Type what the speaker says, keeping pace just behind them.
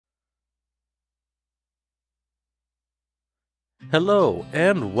Hello,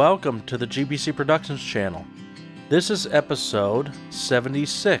 and welcome to the GBC Productions channel. This is episode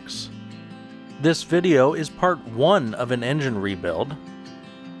 76. This video is part 1 of an engine rebuild.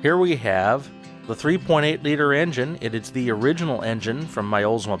 Here we have the 3.8 liter engine. It is the original engine from my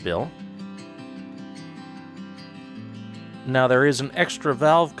Oldsmobile. Now there is an extra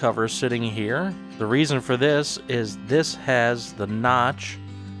valve cover sitting here. The reason for this is this has the notch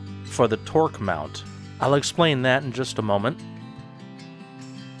for the torque mount. I'll explain that in just a moment.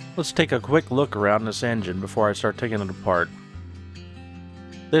 Let's take a quick look around this engine before I start taking it apart.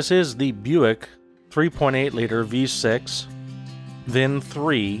 This is the Buick 3.8 liter V6 VIN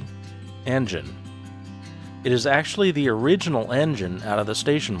 3 engine. It is actually the original engine out of the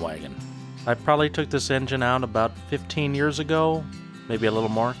station wagon. I probably took this engine out about 15 years ago, maybe a little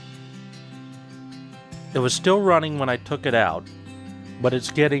more. It was still running when I took it out, but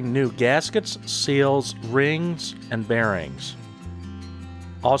it's getting new gaskets, seals, rings, and bearings.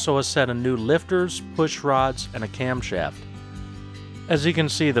 Also a set of new lifters, push rods, and a camshaft. As you can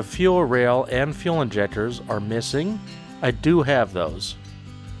see, the fuel rail and fuel injectors are missing. I do have those.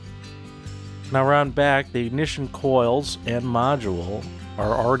 Now around back, the ignition coils and module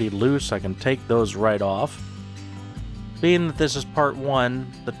are already loose. I can take those right off. Being that this is part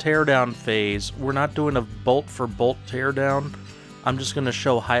 1, the teardown phase, we're not doing a bolt for bolt teardown. I'm just going to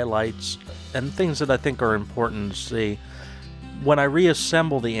show highlights and things that I think are important to see. When I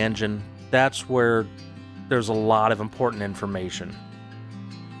reassemble the engine, that's where there's a lot of important information.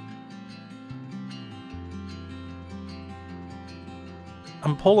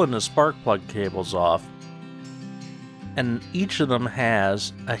 I'm pulling the spark plug cables off, and each of them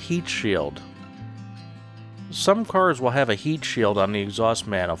has a heat shield. Some cars will have a heat shield on the exhaust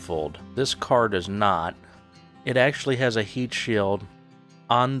manifold. This car does not. It actually has a heat shield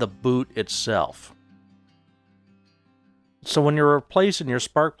on the boot itself. So when you're replacing your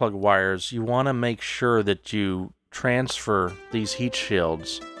spark plug wires, you want to make sure that you transfer these heat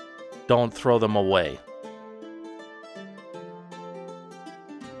shields. Don't throw them away.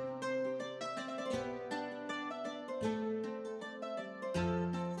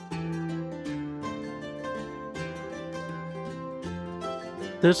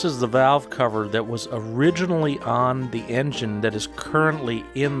 This is the valve cover that was originally on the engine that is currently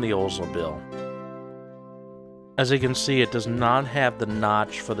in the Oldsmobile. As you can see, it does not have the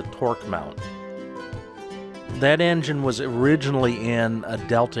notch for the torque mount. That engine was originally in a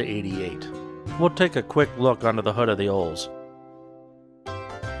Delta 88. We'll take a quick look under the hood of the Olds.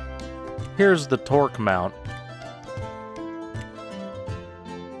 Here's the torque mount.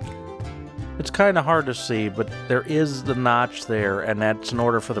 It's kind of hard to see, but there is the notch there, and that's in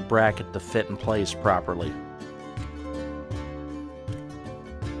order for the bracket to fit in place properly.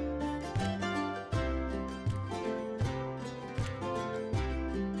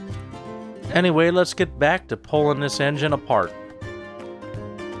 Anyway, let's get back to pulling this engine apart.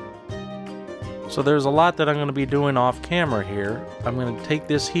 So there's a lot that I'm going to be doing off camera here. I'm going to take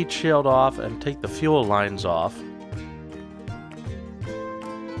this heat shield off and take the fuel lines off.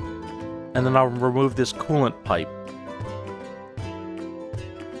 And then I'll remove this coolant pipe.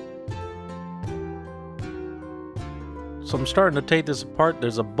 So I'm starting to take this apart.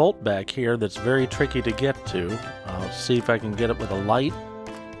 There's a bolt back here that's very tricky to get to. I'll see if I can get it with a light.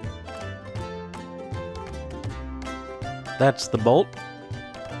 That's the bolt.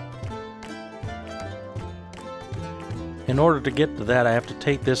 In order to get to that, I have to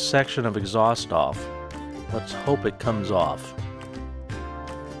take this section of exhaust off. Let's hope it comes off.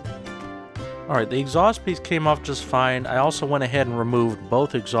 Alright, the exhaust piece came off just fine. I also went ahead and removed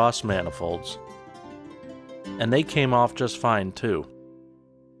both exhaust manifolds. And they came off just fine too.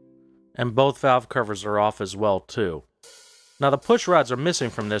 And both valve covers are off as well too. Now the push rods are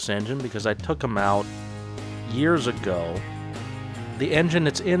missing from this engine because I took them out years ago. The engine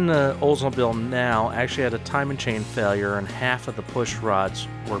that's in the Oldsmobile now actually had a timing chain failure and half of the push rods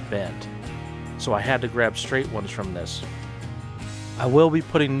were bent. So I had to grab straight ones from this. I will be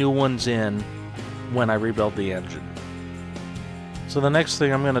putting new ones in when I rebuild the engine. So the next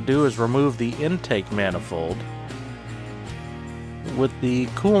thing I'm going to do is remove the intake manifold. With the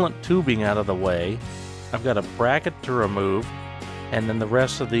coolant tubing out of the way, I've got a bracket to remove and then the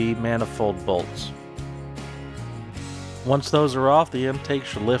rest of the manifold bolts. Once those are off, the intake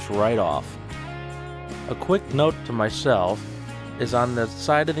should lift right off. A quick note to myself is on the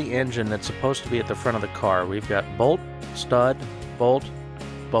side of the engine that's supposed to be at the front of the car, we've got bolt, stud, bolt,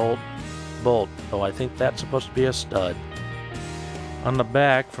 bolt, bolt. Oh, I think that's supposed to be a stud. On the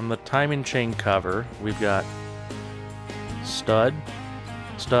back, from the timing chain cover, we've got stud,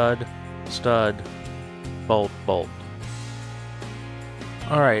 stud, stud, bolt, bolt.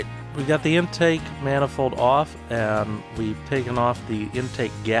 Alright, we got the intake manifold off, and we've taken off the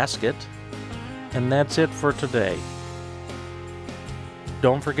intake gasket, and that's it for today.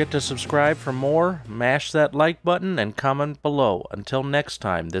 Don't forget to subscribe for more, mash that like button, and comment below. Until next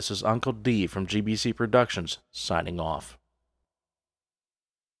time, this is Uncle D from GBC Productions, signing off.